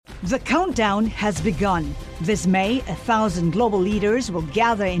The countdown has begun. This May, 1,000 global leaders will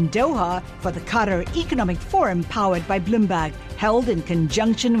gather in Doha for the Qatar Economic Forum powered by Bloomberg, held in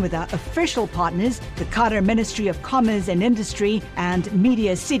conjunction with our official partners, the Qatar Ministry of Commerce and Industry and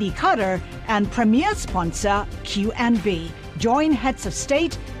Media City Qatar, and premier sponsor QNB. Join heads of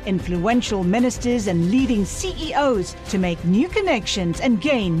state, influential ministers and leading CEOs to make new connections and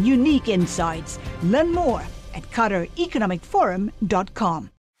gain unique insights. Learn more at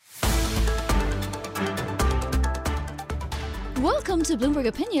QatarEconomicForum.com. Welcome to Bloomberg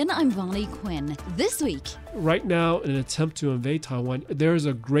Opinion. I'm Vonnie Quinn. This week, right now, in an attempt to invade Taiwan, there is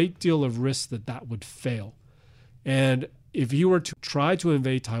a great deal of risk that would fail. And if you were to try to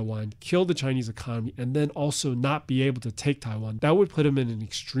invade Taiwan, kill the Chinese economy, and then also not be able to take Taiwan, that would put him in an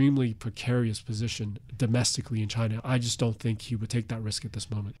extremely precarious position domestically in China. I just don't think he would take that risk at this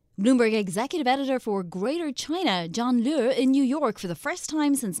moment. Bloomberg executive editor for Greater China, John Liu, in New York for the first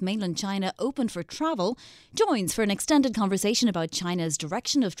time since mainland China opened for travel, joins for an extended conversation about China's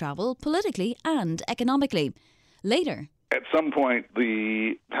direction of travel politically and economically. Later. At some point,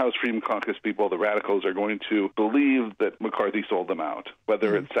 the House Freedom Caucus people, the radicals, are going to believe that McCarthy sold them out.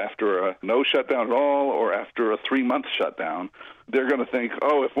 Whether it's after a no shutdown at all or after a 3-month shutdown, they're going to think,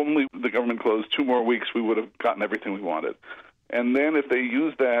 oh, if only the government closed 2 more weeks, we would have gotten everything we wanted. And then if they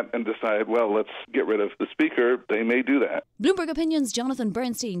use that and decide, well, let's get rid of the speaker, they may do that. Bloomberg Opinion's Jonathan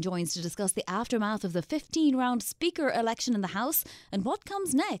Bernstein joins to discuss the aftermath of the 15-round speaker election in the House and what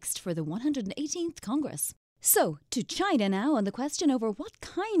comes next for the 118th Congress. So, to China now, and the question over what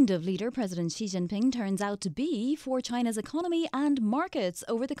kind of leader President Xi Jinping turns out to be for China's economy and markets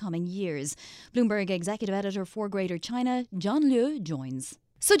over the coming years. Bloomberg executive editor for Greater China, John Liu, joins.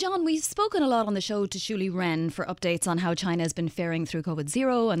 So, John, we've spoken a lot on the show to Shuli Ren for updates on how China has been faring through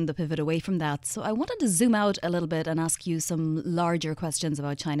COVID-0 and the pivot away from that. So I wanted to zoom out a little bit and ask you some larger questions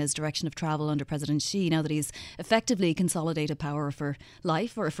about China's direction of travel under President Xi now that he's effectively consolidated power for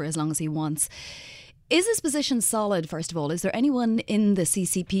life or for as long as he wants. Is his position solid, first of all? Is there anyone in the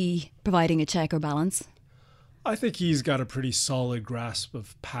CCP providing a check or balance? I think he's got a pretty solid grasp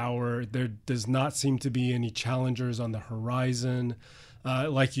of power. There does not seem to be any challengers on the horizon.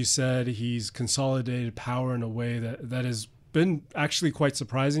 Like you said, he's consolidated power in a way that has been actually quite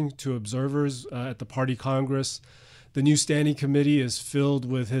surprising to observers at the party Congress. The new standing committee is filled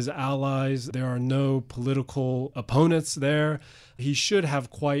with his allies. There are no political opponents there. He should have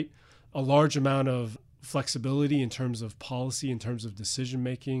quite a large amount of flexibility in terms of policy, in terms of decision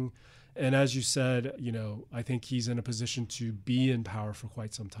making. And as you said, I think he's in a position to be in power for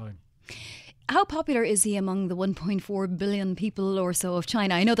quite some time. How popular is he among the 1.4 billion people or so of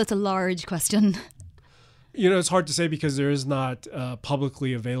China? I know that's a large question. It's hard to say because there is not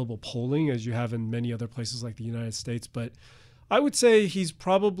publicly available polling as you have in many other places like the United States. But I would say he's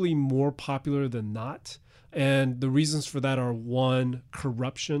probably more popular than not. And the reasons for that are, one,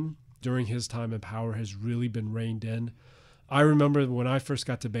 corruption during his time in power has really been reined in. I remember when I first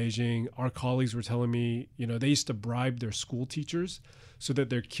got to Beijing, our colleagues were telling me, they used to bribe their school teachers so that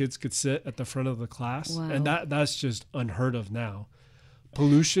their kids could sit at the front of the class. Wow. And that's just unheard of now.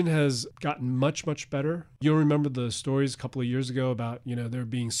 Pollution has gotten much, much better. You'll remember the stories a couple of years ago about, there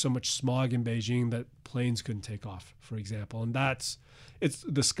being so much smog in Beijing that planes couldn't take off, for example. And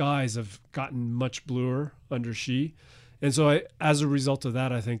the skies have gotten much bluer under Xi. And so as a result of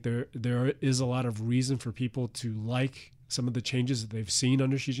that, I think there is a lot of reason for people to like some of the changes that they've seen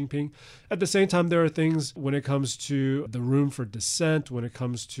under Xi Jinping. At the same time, there are things when it comes to the room for dissent, when it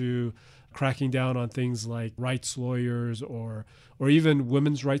comes to cracking down on things like rights lawyers or even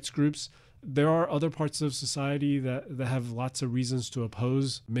women's rights groups. There are other parts of society that have lots of reasons to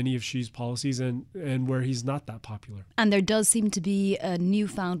oppose many of Xi's policies and where he's not that popular. And there does seem to be a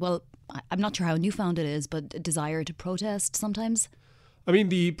newfound, I'm not sure how newfound it is, but a desire to protest sometimes. I mean,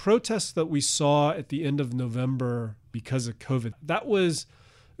 the protests that we saw at the end of November because of COVID,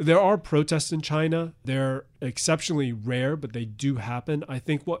 there are protests in China. They're exceptionally rare, but they do happen. I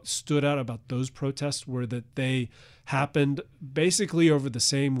think what stood out about those protests were that they happened basically over the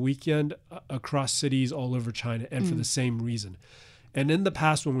same weekend across cities all over China and for the same reason. And in the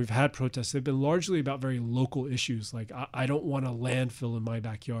past, when we've had protests, they've been largely about very local issues, like I don't want a landfill in my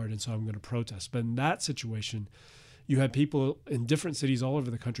backyard, and so I'm going to protest. But in that situation, you had people in different cities all over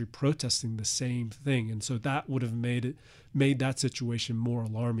the country protesting the same thing. And so that would have made that situation more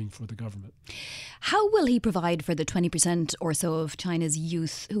alarming for the government. How will he provide for the 20% or so of China's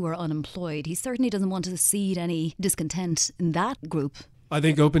youth who are unemployed? He certainly doesn't want to seed any discontent in that group. I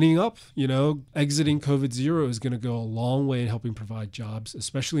think opening up, exiting COVID zero is going to go a long way in helping provide jobs,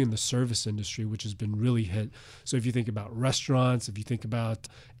 especially in the service industry, which has been really hit. So if you think about restaurants, if you think about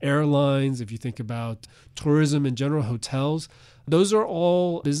airlines, if you think about tourism in general, hotels, those are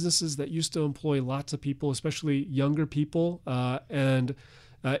all businesses that used to employ lots of people, especially younger people.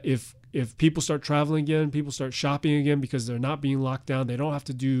 If people start traveling again, people start shopping again because they're not being locked down, they don't have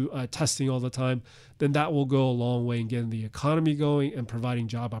to do testing all the time, then that will go a long way in getting the economy going and providing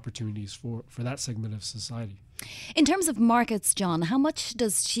job opportunities for that segment of society. In terms of markets, John, how much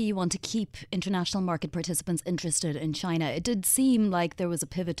does she want to keep international market participants interested in China? It did seem like there was a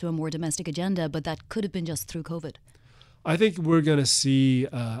pivot to a more domestic agenda, but that could have been just through COVID. I think we're going to see,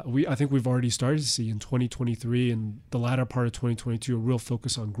 I think we've already started to see in 2023 and the latter part of 2022 a real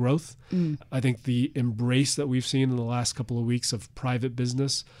focus on growth. I think the embrace that we've seen in the last couple of weeks of private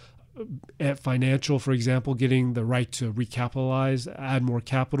business, at financial, for example, getting the right to recapitalize, add more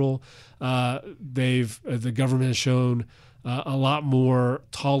capital. The government has shown a lot more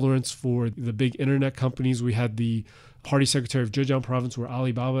tolerance for the big internet companies. We had the party secretary of Zhejiang province, where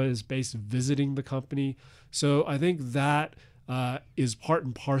Alibaba is based, visiting the company. So I think that is part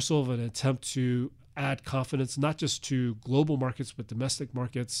and parcel of an attempt to add confidence, not just to global markets, but domestic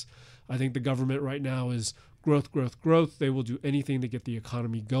markets. I think the government right now is growth, growth, growth. They will do anything to get the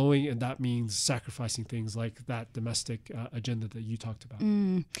economy going, and that means sacrificing things like that domestic agenda that you talked about.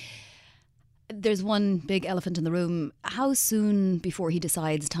 There's one big elephant in the room. How soon before he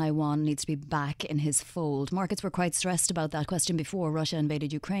decides Taiwan needs to be back in his fold? Markets were quite stressed about that question before Russia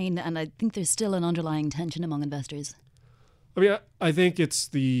invaded Ukraine, and I think there's still an underlying tension among investors. I mean, I think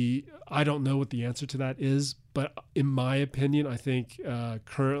I don't know what the answer to that is, but in my opinion, I think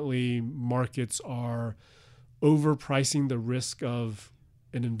currently markets are overpricing the risk of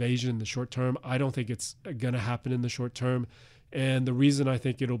an invasion in the short term. I don't think it's going to happen in the short term. And the reason I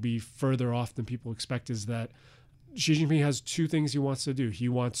think it'll be further off than people expect is that Xi Jinping has two things he wants to do. He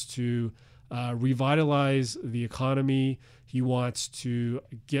wants to revitalize the economy. He wants to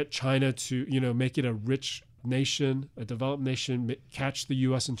get China to, make it a rich nation, a developed nation, catch the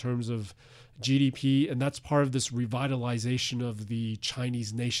U.S. in terms of GDP. And that's part of this revitalization of the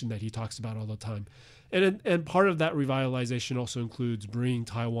Chinese nation that he talks about all the time. And part of that revitalization also includes bringing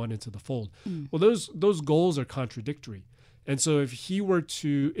Taiwan into the fold. Well, those goals are contradictory. And so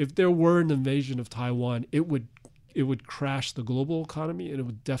if there were an invasion of Taiwan, it would crash the global economy, and it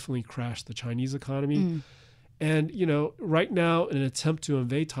would definitely crash the Chinese economy. And, right now, an attempt to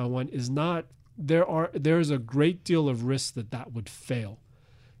invade Taiwan there's a great deal of risk that would fail.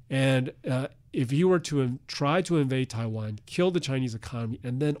 And if he were to try to invade Taiwan, kill the Chinese economy,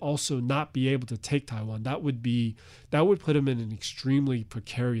 and then also not be able to take Taiwan, that would put him in an extremely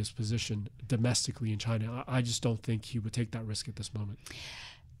precarious position domestically in China. I just don't think he would take that risk at this moment.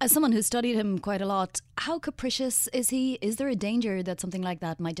 As someone who's studied him quite a lot, how capricious is he? Is there a danger that something like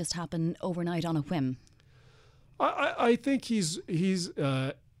that might just happen overnight on a whim? I think he's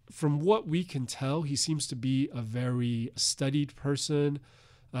from what we can tell, he seems to be a very studied person,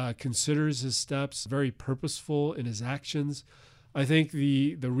 considers his steps, very purposeful in his actions. I think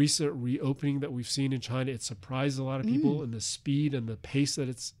the recent reopening that we've seen in China, it surprised a lot of people in the speed and the pace that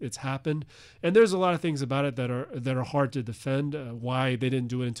it's happened. And there's a lot of things about it that are hard to defend. Why they didn't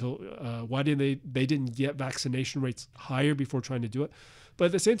do it why didn't they didn't get vaccination rates higher before trying to do it. But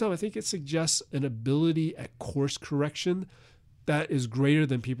at the same time, I think it suggests an ability at course correction that is greater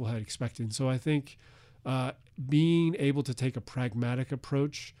than people had expected. So I think being able to take a pragmatic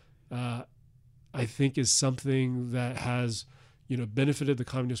approach, I think is something that has benefited the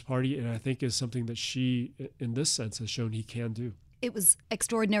Communist Party, and I think is something that Xi, in this sense, has shown he can do. It was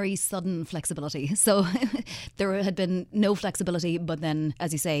extraordinary sudden flexibility. So there had been no flexibility, but then,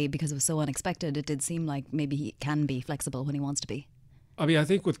 as you say, because it was so unexpected, it did seem like maybe he can be flexible when he wants to be. I mean, I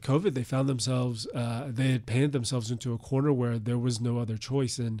think with COVID, they found themselves, they had painted themselves into a corner where there was no other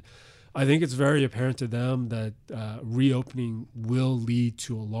choice. And I think it's very apparent to them that reopening will lead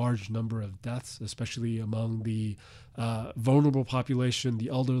to a large number of deaths, especially among the vulnerable population, the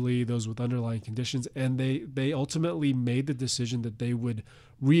elderly, those with underlying conditions. And they ultimately made the decision that they would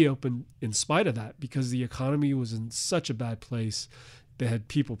reopen in spite of that, because the economy was in such a bad place. They had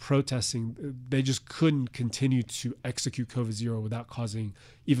people protesting. They just couldn't continue to execute COVID zero without causing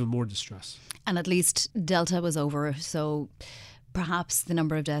even more distress. And at least Delta was over, so perhaps the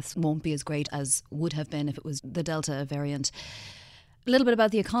number of deaths won't be as great as would have been if it was the Delta variant. A little bit about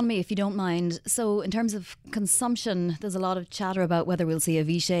the economy, if you don't mind. So in terms of consumption, there's a lot of chatter about whether we'll see a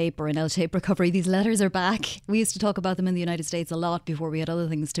V-shape or an L-shape recovery. These letters are back. We used to talk about them in the United States a lot before we had other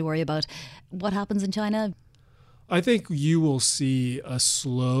things to worry about. What happens in China? I think you will see a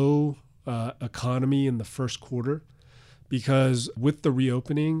slow economy in the first quarter because with the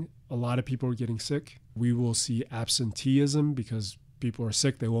reopening, a lot of people are getting sick. We will see absenteeism because people are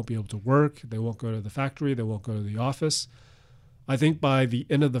sick. They won't be able to work. They won't go to the factory. They won't go to the office. I think by the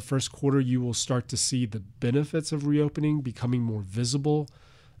end of the first quarter, you will start to see the benefits of reopening becoming more visible.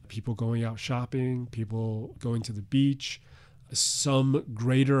 People going out shopping, people going to the beach, some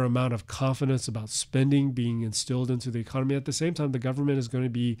greater amount of confidence about spending being instilled into the economy. At the same time, the government is going to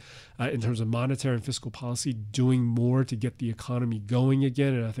be, in terms of monetary and fiscal policy, doing more to get the economy going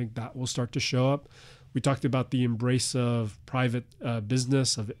again. And I think that will start to show up. We talked about the embrace of private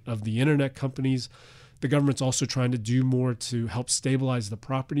business, of the internet companies. The government's also trying to do more to help stabilize the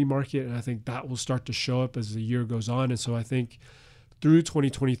property market. And I think that will start to show up as the year goes on. And so I think through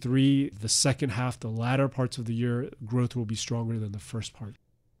 2023, the second half, the latter parts of the year, growth will be stronger than the first part.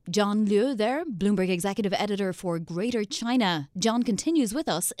 John Liu there, Bloomberg executive editor for Greater China. John continues with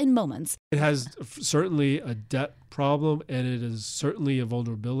us in moments. It has certainly a debt problem and it is certainly a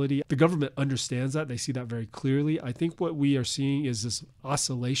vulnerability. The government understands that. They see that very clearly. I think what we are seeing is this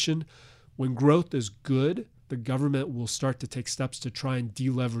oscillation. When growth is good, the government will start to take steps to try and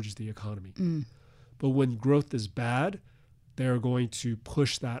deleverage the economy. But when growth is bad, they're going to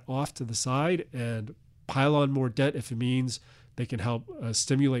push that off to the side and pile on more debt if it means they can help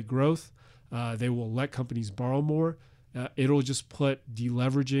stimulate growth. They will let companies borrow more. It'll just put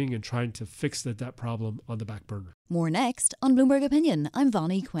deleveraging and trying to fix the debt problem on the back burner. More next on Bloomberg Opinion. I'm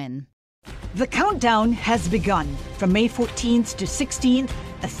Vonnie Quinn. The countdown has begun. From May 14th to 16th,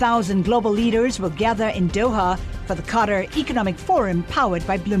 1,000 global leaders will gather in Doha for the Qatar Economic Forum powered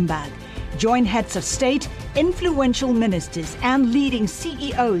by Bloomberg. Join heads of state, influential ministers, and leading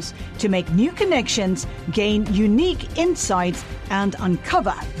CEOs to make new connections, gain unique insights, and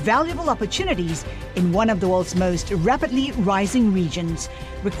uncover valuable opportunities in one of the world's most rapidly rising regions.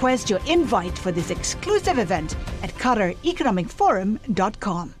 Request your invite for this exclusive event at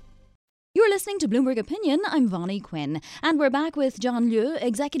QatarEconomicForum.com. You're listening to Bloomberg Opinion. I'm Vonnie Quinn. And we're back with John Liu,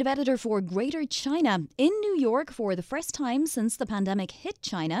 executive editor for Greater China, in New York for the first time since the pandemic hit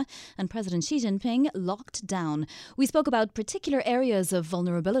China and President Xi Jinping locked down. We spoke about particular areas of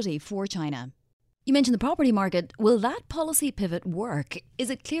vulnerability for China. You mentioned the property market. Will that policy pivot work? Is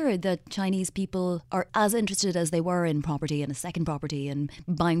it clear that Chinese people are as interested as they were in property and a second property and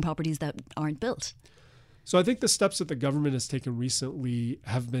buying properties that aren't built? So I think the steps that the government has taken recently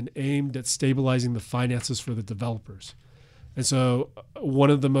have been aimed at stabilizing the finances for the developers. And so one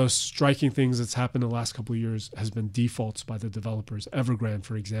of the most striking things that's happened in the last couple of years has been defaults by the developers, Evergrande,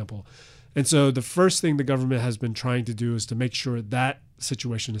 for example. And so the first thing the government has been trying to do is to make sure that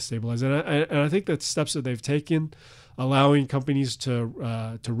situation is stabilized. And I think that steps that they've taken, allowing companies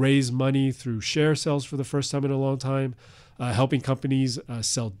to raise money through share sales for the first time in a long time, helping companies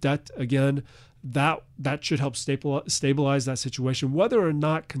sell debt again, that should help stabilize that situation. Whether or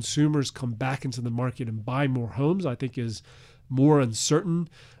not consumers come back into the market and buy more homes, I think is more uncertain.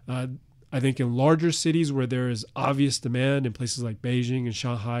 I think in larger cities where there is obvious demand, in places like Beijing and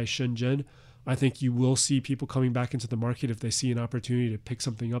Shanghai, Shenzhen, I think you will see people coming back into the market if they see an opportunity to pick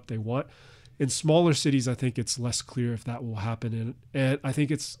something up they want. In smaller cities, I think it's less clear if that will happen. And I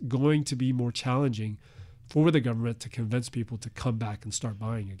think it's going to be more challenging for the government to convince people to come back and start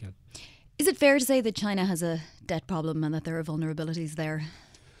buying again. Is it fair to say that China has a debt problem and that there are vulnerabilities there?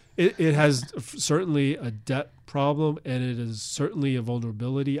 It has certainly a debt problem, and it is certainly a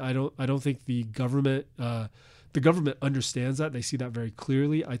vulnerability. I don't think the government understands that. They see that very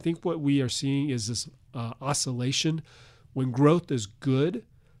clearly. I think what we are seeing is this oscillation. When growth is good,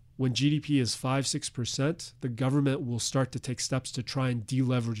 when GDP is 5-6%, the government will start to take steps to try and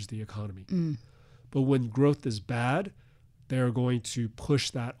deleverage the economy. But when growth is bad, they're going to push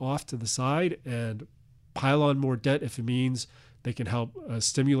that off to the side and pile on more debt if it means they can help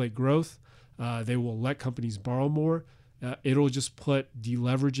stimulate growth. They will let companies borrow more. It'll just put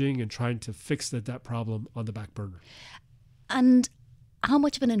deleveraging and trying to fix the debt problem on the back burner. And how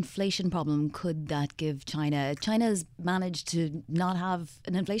much of an inflation problem could that give China? China's managed to not have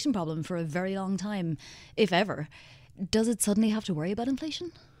an inflation problem for a very long time, if ever. Does it suddenly have to worry about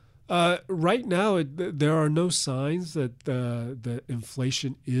inflation? Right now, there are no signs that the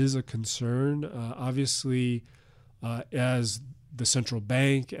inflation is a concern. Obviously, as the central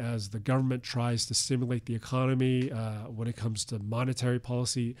bank, as the government tries to stimulate the economy, when it comes to monetary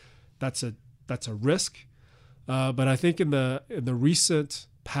policy, that's a risk. But I think in the recent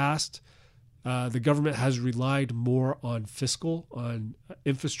past, the government has relied more on on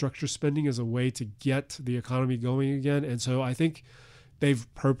infrastructure spending as a way to get the economy going again. And so I think they've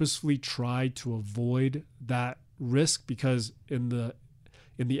purposefully tried to avoid that risk because in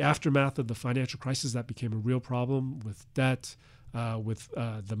the aftermath of the financial crisis, that became a real problem with debt, with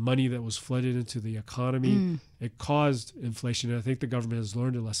the money that was flooded into the economy. It caused inflation. And I think the government has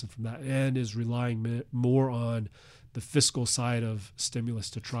learned a lesson from that and is relying more on the fiscal side of stimulus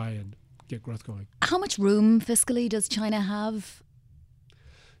to try and get growth going. How much room fiscally does China have?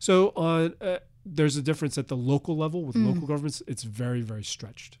 So there's a difference at the local level with local governments. It's very, very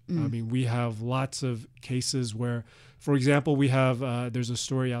stretched. I mean, we have lots of cases where, for example, we have there's a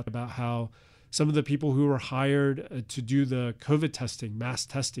story out about how some of the people who were hired to do the COVID testing, mass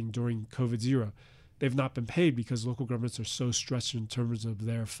testing during COVID zero, they've not been paid because local governments are so stretched in terms of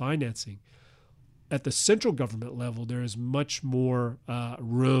their financing. At the central government level, there is much more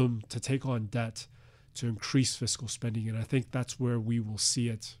room to take on debt to increase fiscal spending. And I think that's where we will see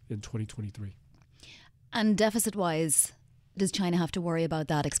it in 2023. And deficit-wise, does China have to worry about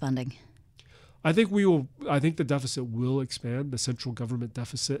that expanding? I think the deficit will expand, the central government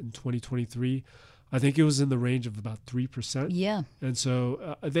deficit in 2023. I think it was in the range of about 3%. Yeah. And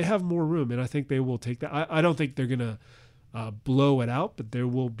so they have more room, and I think they will take that. I don't think they're going to blow it out, but there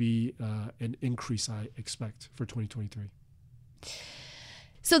will be an increase, I expect, for 2023.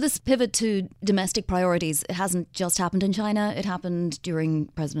 So this pivot to domestic priorities, it hasn't just happened in China. It happened during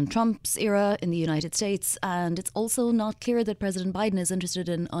President Trump's era in the United States. And it's also not clear that President Biden is interested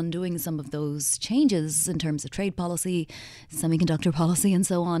in undoing some of those changes in terms of trade policy, semiconductor policy, and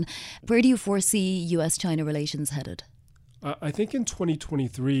so on. Where do you foresee U.S.-China relations headed? I think in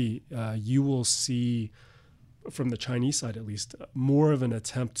 2023, you will see, from the Chinese side at least, more of an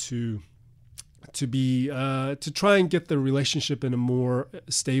attempt to try and get the relationship in a more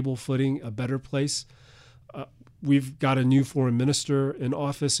stable footing, a better place. We've got a new foreign minister in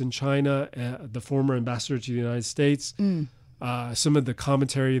office in China, the former ambassador to the United States. Some of the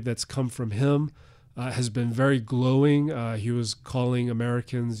commentary that's come from him has been very glowing. He was calling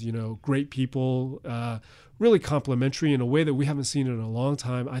Americans, great people, really complimentary in a way that we haven't seen in a long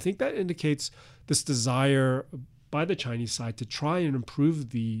time. I think that indicates this desire by the Chinese side to try and improve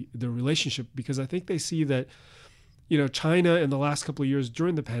the relationship, because I think they see that, China in the last couple of years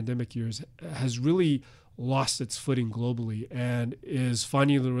during the pandemic years has really lost its footing globally and is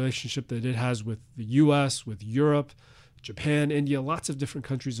finding the relationship that it has with the U.S., with Europe, Japan, India, lots of different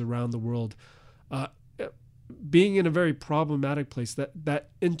countries around the world, being in a very problematic place that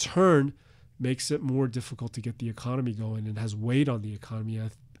in turn makes it more difficult to get the economy going and has weighed on the economy,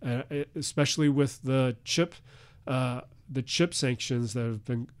 especially with the chip sanctions that have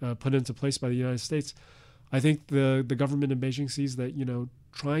been put into place by the United States. I think the government in Beijing sees that,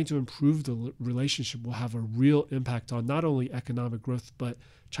 trying to improve the relationship will have a real impact on not only economic growth, but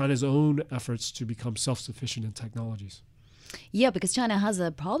China's own efforts to become self-sufficient in technologies. Yeah, because China has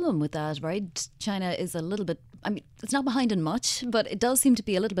a problem with that, right? China is a little bit, it's not behind in much, but it does seem to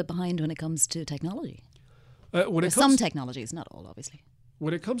be a little bit behind when it comes to technology. Some technologies, not all, obviously.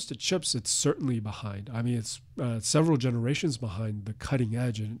 When it comes to chips, it's certainly behind. It's several generations behind the cutting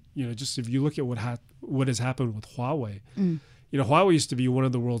edge. And, just if you look at what has happened with Huawei, Huawei used to be one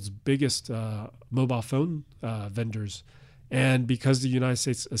of the world's biggest mobile phone vendors. And because the United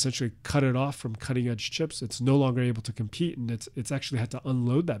States essentially cut it off from cutting edge chips, it's no longer able to compete. And it's actually had to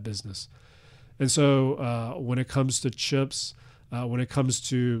unload that business. And so when it comes to chips, when it comes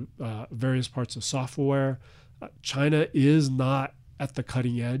to various parts of software, China is not at the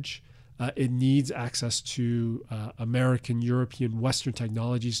cutting edge. It needs access to American, European, Western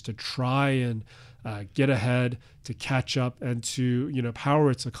technologies to try and get ahead, to catch up, and to power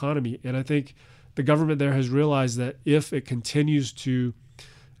its economy. And I think the government there has realized that if it continues to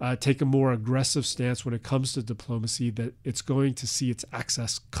take a more aggressive stance when it comes to diplomacy, that it's going to see its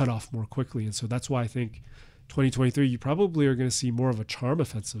access cut off more quickly. And so that's why I think 2023, you probably are going to see more of a charm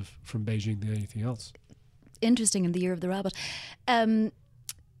offensive from Beijing than anything else. Interesting in the year of the rabbit.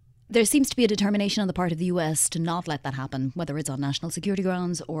 There seems to be a determination on the part of the US to not let that happen, whether it's on national security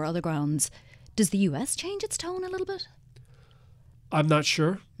grounds or other grounds. Does the US change its tone a little bit? I'm not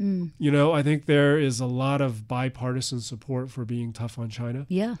sure. I think there is a lot of bipartisan support for being tough on China.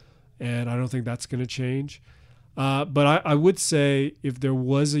 Yeah. And I don't think that's going to change. But I would say if there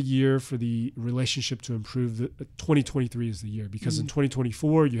was a year for the relationship to improve, 2023 is the year, because in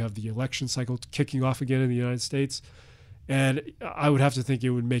 2024, you have the election cycle kicking off again in the United States. And I would have to think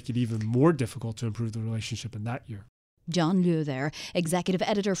it would make it even more difficult to improve the relationship in that year. John Liu there, executive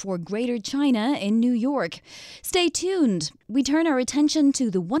editor for Greater China in New York. Stay tuned. We turn our attention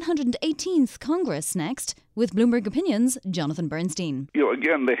to the 118th Congress next with Bloomberg Opinion's Jonathan Bernstein.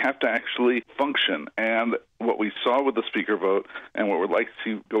 Again, they have to actually function. And what we saw with the speaker vote and what we'd like to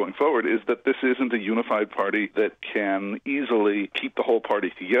see going forward is that this isn't a unified party that can easily keep the whole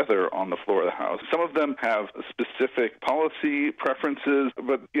party together on the floor of the House. Some of them have specific policy preferences,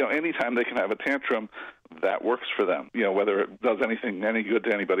 but anytime they can have a tantrum, that works for them, whether it does any good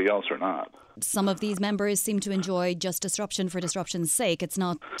to anybody else or not. Some of these members seem to enjoy just disruption for disruption's sake. It's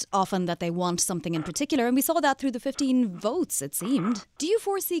not often that they want something in particular, and we saw that through the 15 votes, it seemed. Do you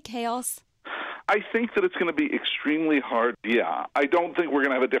foresee chaos? I think that it's going to be extremely hard. Yeah, I don't think we're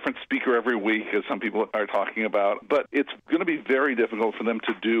going to have a different speaker every week, as some people are talking about, but it's going to be very difficult for them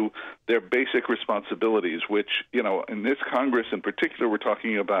to do their basic responsibilities, which, in this Congress in particular, we're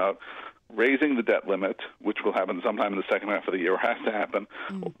talking about raising the debt limit, which will happen sometime in the second half of the year, or has to happen,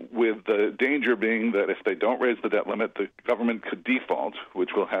 with the danger being that if they don't raise the debt limit, the government could default,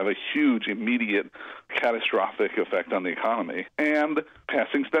 which will have a huge, immediate, catastrophic effect on the economy, and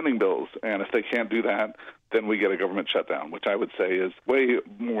passing spending bills. And if they can't do that, then we get a government shutdown, which I would say is way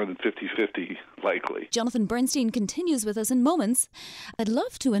more than 50-50 likely. Jonathan Bernstein continues with us in moments. I'd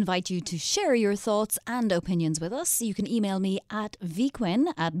love to invite you to share your thoughts and opinions with us. You can email me at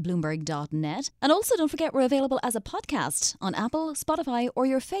vquinn@bloomberg.net. And also don't forget we're available as a podcast on Apple, Spotify, or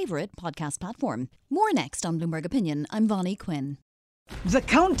your favourite podcast platform. More next on Bloomberg Opinion. I'm Vonnie Quinn. The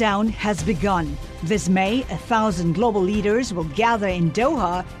countdown has begun. This May, 1,000 global leaders will gather in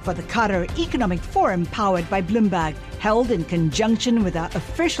Doha for the Qatar Economic Forum powered by Bloomberg, held in conjunction with our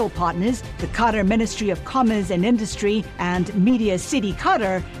official partners, the Qatar Ministry of Commerce and Industry and Media City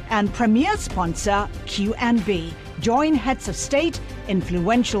Qatar, and premier sponsor QNB. Join heads of state,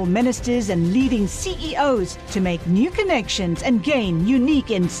 influential ministers and leading CEOs to make new connections and gain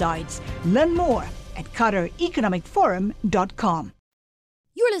unique insights. Learn more at QatarEconomicForum.com.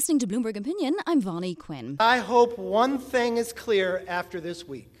 You're listening to Bloomberg Opinion. I'm Vonnie Quinn. I hope one thing is clear after this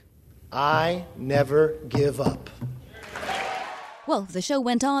week. I never give up. Well, the show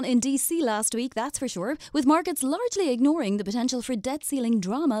went on in D.C. last week, that's for sure, with markets largely ignoring the potential for debt ceiling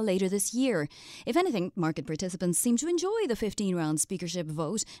drama later this year. If anything, market participants seem to enjoy the 15-round speakership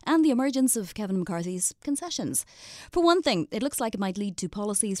vote and the emergence of Kevin McCarthy's concessions. For one thing, it looks like it might lead to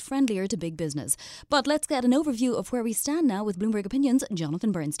policies friendlier to big business. But let's get an overview of where we stand now with Bloomberg Opinion's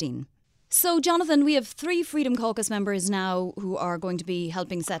Jonathan Bernstein. So, Jonathan, we have 3 Freedom Caucus members now who are going to be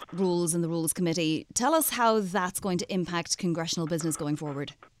helping set rules in the Rules Committee. Tell us how that's going to impact congressional business going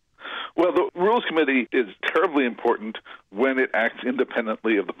forward. Well, the Rules Committee is terribly important when it acts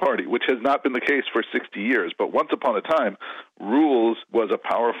independently of the party, which has not been the case for 60 years. But once upon a time, Rules was a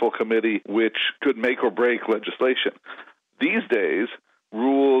powerful committee which could make or break legislation. These days,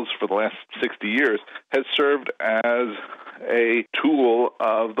 Rules for the last 60 years has served as a tool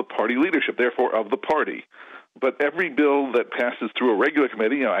of the party leadership, therefore of the party. But every bill that passes through a regular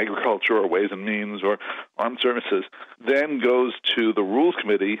committee, agriculture or ways and means or armed services, then goes to the Rules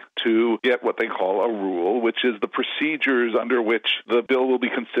Committee to get what they call a rule, which is the procedures under which the bill will be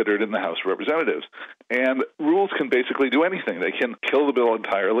considered in the House of Representatives. And rules can basically do anything. They can kill the bill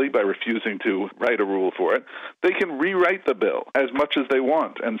entirely by refusing to write a rule for it. They can rewrite the bill as much as they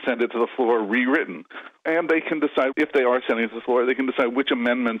want and send it to the floor rewritten. And they can decide, if they are sending it to the floor, they can decide which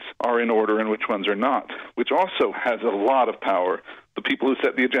amendments are in order and which ones are not, which also has a lot of power. The people who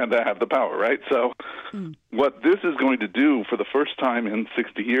set the agenda have the power, right? So what this is going to do for the first time in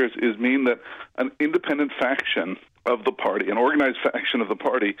 60 years is mean that an independent faction of the party, an organized faction of the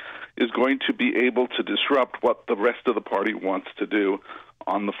party, is going to be able to disrupt what the rest of the party wants to do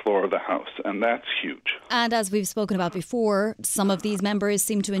on the floor of the House, and that's huge. And as we've spoken about before, some of these members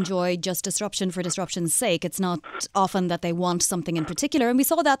seem to enjoy just disruption for disruption's sake. It's not often that they want something in particular, and we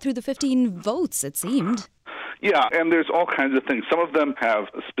saw that through the 15 votes, it seemed. Yeah, and there's all kinds of things. Some of them have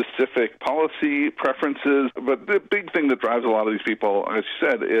specific policy preferences, but the big thing that drives a lot of these people, as you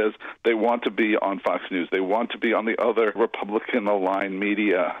said, is they want to be on Fox News. They want to be on the other Republican-aligned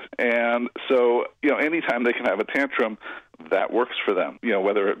media. And so, anytime they can have a tantrum, that works for them,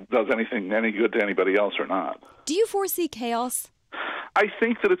 whether it does any good to anybody else or not. Do you foresee chaos? I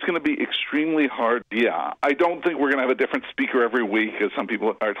think that it's going to be extremely hard. Yeah, I don't think we're going to have a different speaker every week, as some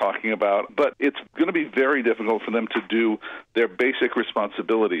people are talking about, but it's going to be very difficult for them to do their basic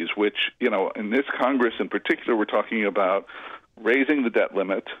responsibilities, which, in this Congress in particular, we're talking about raising the debt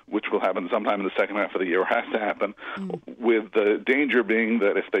limit, which will happen sometime in the second half of the year, or has to happen, with the danger being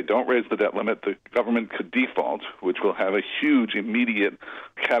that if they don't raise the debt limit, the government could default, which will have a huge, immediate,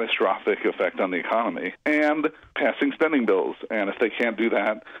 catastrophic effect on the economy, and passing spending bills. And if they can't do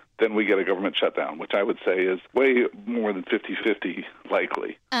that, then we get a government shutdown, which I would say is way more than 50-50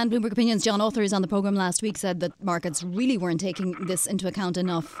 likely. And Bloomberg Opinion's John Authers on the programme last week said that markets really weren't taking this into account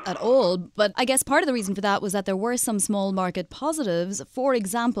enough at all. But I guess part of the reason for that was that there were some small market positives. For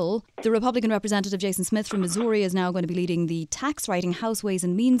example, the Republican representative Jason Smith from Missouri is now going to be leading the Tax Writing House Ways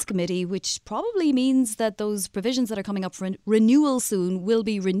and Means Committee, which probably means that those provisions that are coming up for renewal soon will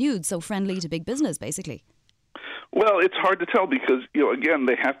be renewed, so friendly to big business, basically. Well, it's hard to tell because, again,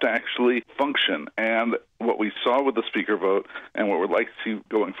 they have to actually function. And what we saw with the speaker vote and what we'd like to see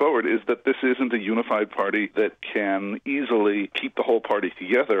going forward is that this isn't a unified party that can easily keep the whole party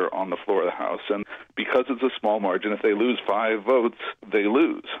together on the floor of the House. And because it's a small margin, if they lose 5 votes, they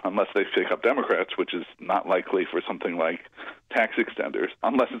lose, unless they pick up Democrats, which is not likely for something like tax extenders,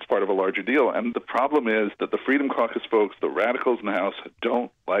 unless it's part of a larger deal. And the problem is that the Freedom Caucus folks, the radicals in the House,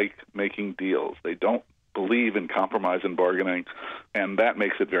 don't like making deals. They don't believe in compromise and bargaining, and that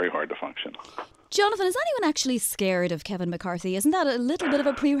makes it very hard to function. Jonathan, is anyone actually scared of Kevin McCarthy? Isn't that a little bit of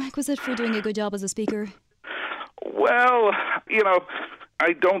a prerequisite for doing a good job as a speaker? Well,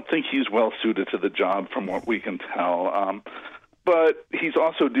 I don't think he's well suited to the job from what we can tell. But he's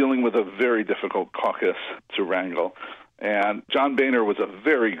also dealing with a very difficult caucus to wrangle. And John Boehner was a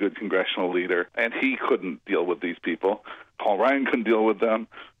very good congressional leader, and he couldn't deal with these people. Paul Ryan couldn't deal with them.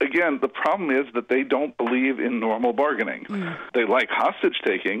 Again, the problem is that they don't believe in normal bargaining. They like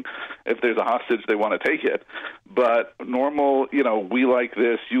hostage-taking. If there's a hostage, they want to take it. But normal, we like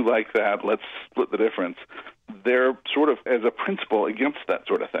this, you like that, let's split the difference. They're sort of, as a principle, against that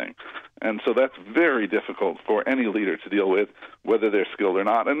sort of thing. And so that's very difficult for any leader to deal with, whether they're skilled or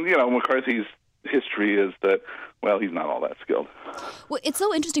not. And, McCarthy's history is that, well, he's not all that skilled. Well, it's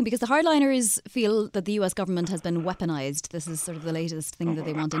so interesting because the hardliners feel that the US government has been weaponized. This is sort of the latest thing that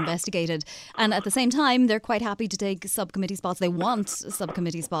they want investigated. And at the same time, they're quite happy to take subcommittee spots. They want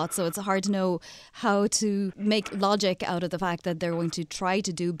subcommittee spots. So it's hard to know how to make logic out of the fact that they're going to try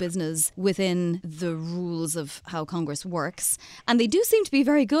to do business within the rules of how Congress works. And they do seem to be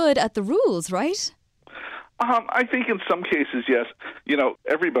very good at the rules, right? I think in some cases, yes.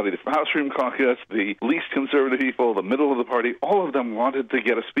 Everybody, the House Freedom Caucus, the least conservative people, the middle of the party, all of them wanted to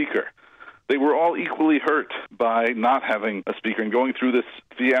get a speaker. They were all equally hurt by not having a speaker and going through this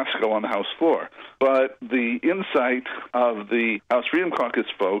fiasco on the House floor. But the insight of the House Freedom Caucus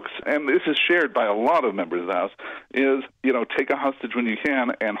folks, and this is shared by a lot of members of the House, is, take a hostage when you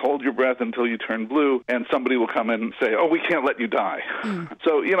can and hold your breath until you turn blue, and somebody will come in and say, oh, we can't let you die.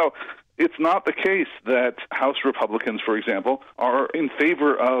 So, it's not the case that House Republicans, for example, are in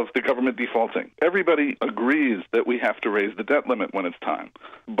favor of the government defaulting. Everybody agrees that we have to raise the debt limit when it's time,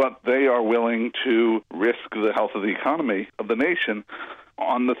 but they are willing to risk the health of the economy of the nation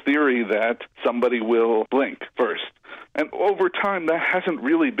on the theory that somebody will blink first. And over time, that hasn't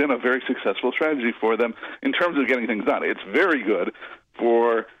really been a very successful strategy for them in terms of getting things done. It's very good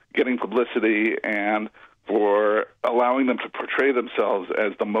for getting publicity and for allowing them to portray themselves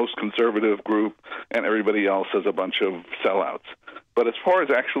as the most conservative group and everybody else as a bunch of sellouts. But as far as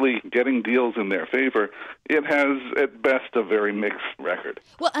actually getting deals in their favor, it has, at best, a very mixed record.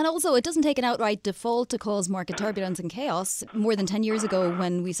 Well, and also, it doesn't take an outright default to cause market turbulence and chaos. More than 10 years ago,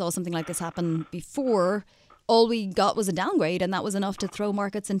 when we saw something like this happen before, all we got was a downgrade, and that was enough to throw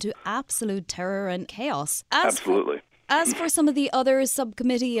markets into absolute terror and chaos. Absolutely. As for some of the other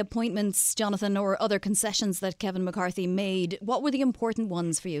subcommittee appointments, Jonathan, or other concessions that Kevin McCarthy made, what were the important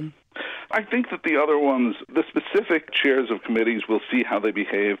ones for you? I think that the other ones, the specific chairs of committees, we'll see how they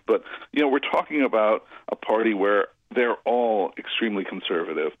behave. But, we're talking about a party where they're all extremely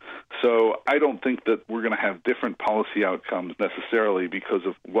conservative. So I don't think that we're going to have different policy outcomes necessarily because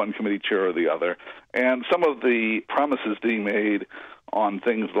of one committee chair or the other. And some of the promises being made on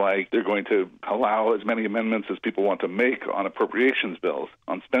things like they're going to allow as many amendments as people want to make on appropriations bills,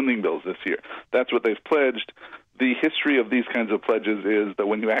 on spending bills this year. That's what they've pledged. The history of these kinds of pledges is that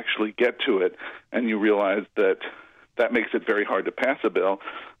when you actually get to it and you realize that that makes it very hard to pass a bill,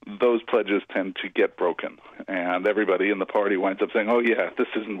 those pledges tend to get broken. And everybody in the party winds up saying, oh, yeah, this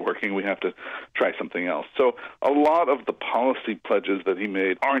isn't working. We have to try something else. So a lot of the policy pledges that he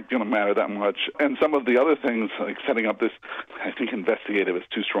made aren't going to matter that much. And some of the other things, like setting up this, I think investigative is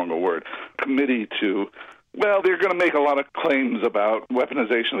too strong a word, committee to, well, they're going to make a lot of claims about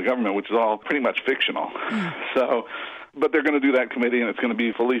weaponization of the government, which is all pretty much fictional. So But they're going to do that committee, and it's going to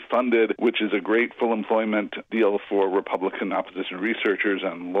be fully funded, which is a great full employment deal for Republican opposition researchers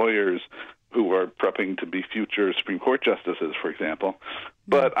and lawyers who are prepping to be future Supreme Court justices, for example.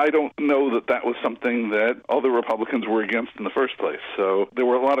 But I don't know that that was something that all the Republicans were against in the first place. So there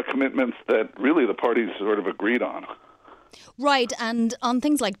were a lot of commitments that really the parties sort of agreed on. Right, and on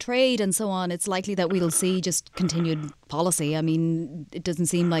things like trade and so on, it's likely that we'll see just continued policy. I mean, it doesn't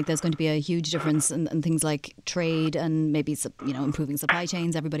seem like there's going to be a huge difference in things like trade and maybe, improving supply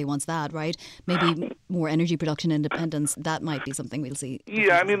chains. Everybody wants that, right? Maybe more energy production independence. That might be something we'll see.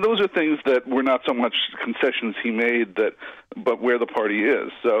 Yeah, I mean, those are things that were not so much concessions he made, but where the party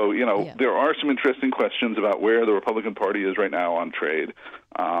is. So, there are some interesting questions about where the Republican Party is right now on trade,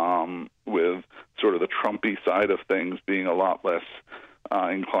 with sort of the Trumpy side of things being a lot less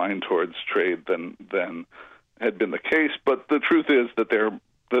inclined towards trade than had been the case. But the truth is that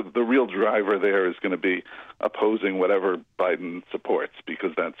the real driver there is going to be opposing whatever Biden supports,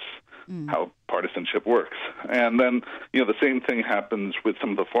 because that's how partisanship works. And then, the same thing happens with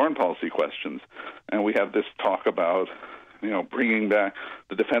some of the foreign policy questions. And we have this talk about, bringing back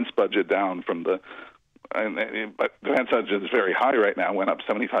the defense budget down from the defense budget is very high right now, went up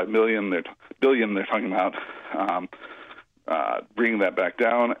 $75 billion. They're talking about bringing that back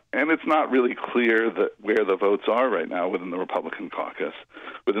down. And it's not really clear where the votes are right now within the Republican caucus,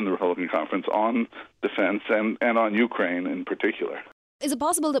 within the Republican conference on defense and on Ukraine in particular. Is it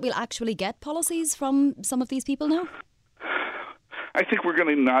possible that we'll actually get policies from some of these people now? I think we're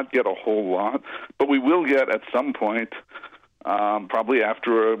going to not get a whole lot, but we will get at some point, probably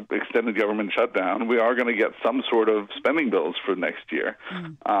after an extended government shutdown, we are going to get some sort of spending bills for next year.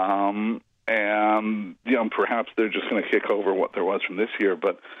 And, perhaps they're just going to kick over what there was from this year,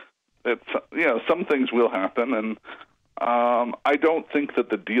 but it's, some things will happen. And I don't think that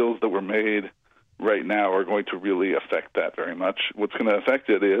the deals that were made right now are going to really affect that very much. What's going to affect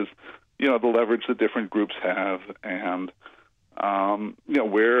it is, the leverage that different groups have and,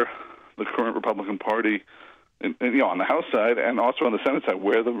 where the current Republican Party, on the House side and also on the Senate side,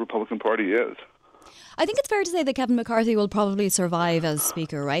 where the Republican Party is. I think it's fair to say that Kevin McCarthy will probably survive as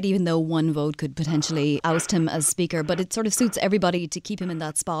Speaker, right? Even though one vote could potentially oust him as Speaker, but it sort of suits everybody to keep him in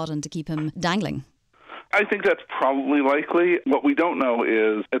that spot and to keep him dangling. I think that's probably likely. What we don't know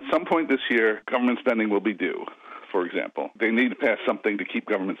is, at some point this year, government spending will be due, for example. They need to pass something to keep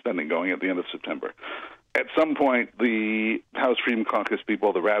government spending going at the end of September. At some point, the House Freedom Caucus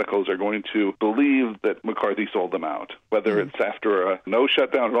people, the radicals, are going to believe that McCarthy sold them out. Whether it's after a no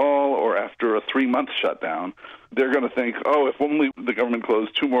shutdown at all or after a 3-month shutdown, they're going to think, if only the government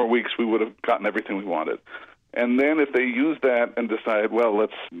closed 2 more weeks, we would have gotten everything we wanted. And then if they use that and decide,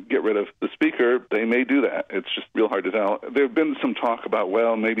 let's get rid of the Speaker, they may do that. It's just real hard to tell. There have been some talk about,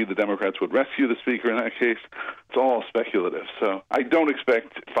 maybe the Democrats would rescue the Speaker in that case. It's all speculative. So I don't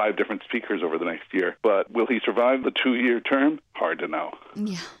expect 5 different Speakers over the next year. But will he survive the 2-year term? Hard to know.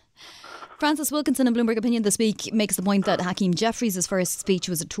 Yeah. Francis Wilkinson in Bloomberg Opinion this week makes the point that Hakeem Jeffries' first speech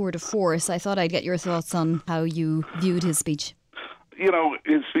was a tour de force. I thought I'd get your thoughts on how you viewed his speech.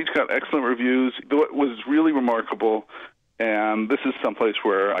 His speech got excellent reviews. What was really remarkable, and this is someplace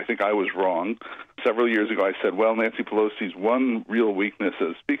where I think I was wrong. Several years ago, I said, Nancy Pelosi's one real weakness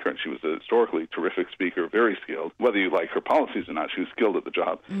as Speaker, and she was a historically terrific Speaker, very skilled, whether you like her policies or not, she was skilled at the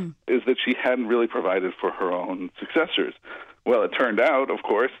job, is that she hadn't really provided for her own successors. Well, it turned out, of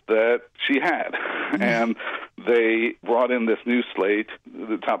course, that she had. And they brought in this new slate,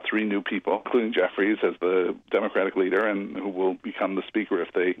 the top 3 new people, including Jeffries as the Democratic leader and who will become the Speaker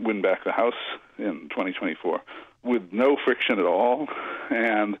if they win back the House in 2024, with no friction at all.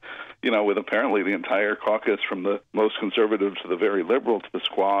 And, with apparently the entire caucus from the most conservative to the very liberal to the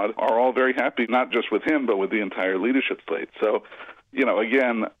squad are all very happy, not just with him, but with the entire leadership slate. So,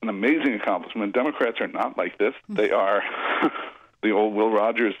 again, an amazing accomplishment. Democrats are not like this. They are, the old Will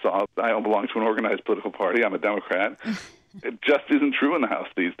Rogers saw, I don't belong to an organized political party, I'm a Democrat. It just isn't true in the House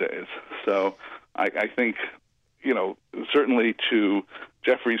these days. So I think, certainly to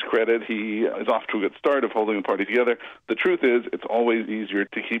Jeffries' credit, he is off to a good start of holding the party together. The truth is, it's always easier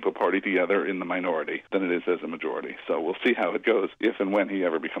to keep a party together in the minority than it is as a majority. So we'll see how it goes if and when he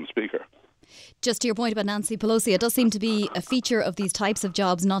ever becomes Speaker. Just to your point about Nancy Pelosi, it does seem to be a feature of these types of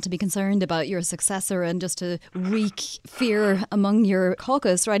jobs not to be concerned about your successor and just to wreak fear among your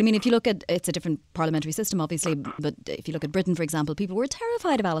caucus, right? I mean, if you look at, it's a different parliamentary system, obviously, but if you look at Britain, for example, people were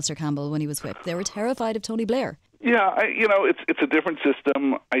terrified of Alistair Campbell when he was whipped. They were terrified of Tony Blair. Yeah, it's a different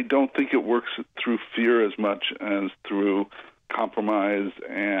system. I don't think it works through fear as much as through compromise,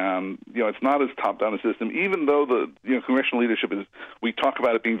 and it's not as top-down a system. Even though the congressional leadership is, we talk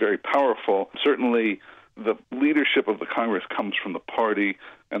about it being very powerful. Certainly, the leadership of the Congress comes from the party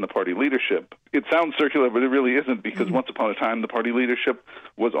and the party leadership. It sounds circular, but it really isn't, because once upon a time the party leadership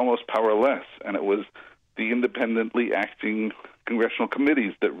was almost powerless, and it was the independently acting congressional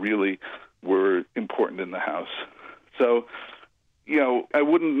committees that really were important in the House. So, I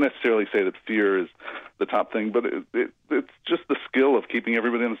wouldn't necessarily say that fear is the top thing, but it's just the skill of keeping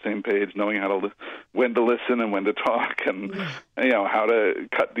everybody on the same page, knowing when to listen and when to talk, and how to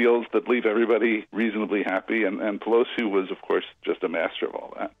cut deals that leave everybody reasonably happy. And Pelosi was, of course, just a master of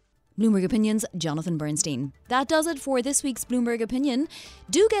all that. Bloomberg Opinion's Jonathan Bernstein. That does it for this week's Bloomberg Opinion.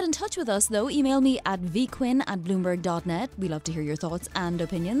 Do get in touch with us, though. Email me at vquinn@bloomberg.net. We love to hear your thoughts and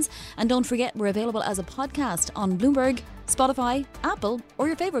opinions. And don't forget, we're available as a podcast on Bloomberg, Spotify, Apple, or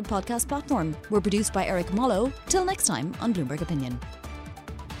your favourite podcast platform. We're produced by Eric Mollo. Till next time on Bloomberg Opinion.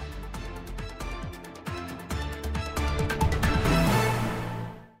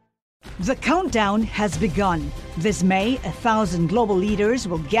 The countdown has begun. This May, 1,000 global leaders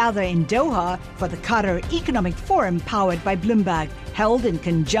will gather in Doha for the Qatar Economic Forum powered by Bloomberg, held in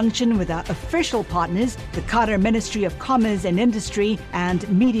conjunction with our official partners, the Qatar Ministry of Commerce and Industry and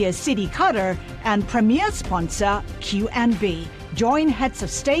Media City Qatar, and premier sponsor QNB. Join heads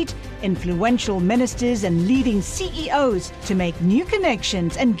of state, influential ministers and leading CEOs to make new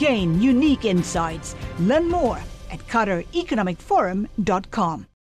connections and gain unique insights. Learn more at QatarEconomicForum.com.